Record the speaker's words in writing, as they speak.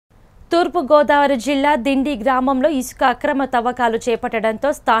తూర్పు గోదావరి జిల్లా దిండి గ్రామంలో ఇసుక అక్రమ తవ్వకాలు చేపట్టడంతో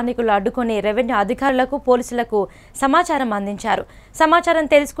స్థానికులు అడ్డుకుని రెవెన్యూ అధికారులకు పోలీసులకు సమాచారం అందించారు. సమాచారం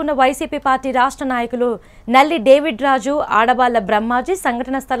తెలుసుకున్న వైసీపీ పార్టీ రాష్ట్ర నాయకులు నల్లి డేవిడ్ రాజు, ఆడబాళ్ల బ్రహ్మాజీ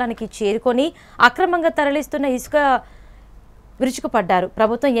సంఘటన స్థలానికి చేరుకొని అక్రమంగా తరలిస్తున్న ఇసుక విరుచుకుపడ్డారు.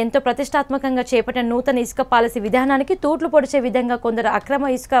 ప్రభుత్వం ఎంతో ప్రతిష్టాత్మకంగా చేపట్టిన నూతన ఇసుక పాలసీ విధానానికి తూట్లు పొడిచే విధంగా కొందరు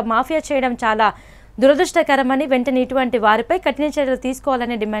అక్రమ ఇసుక మాఫియా చేయడం చాలా దురదృష్టకరమని, వెంటనే ఇటువంటి వారిపై కఠిన చర్యలు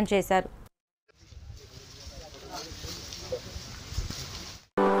తీసుకోవాలని డిమాండ్ చేశారు.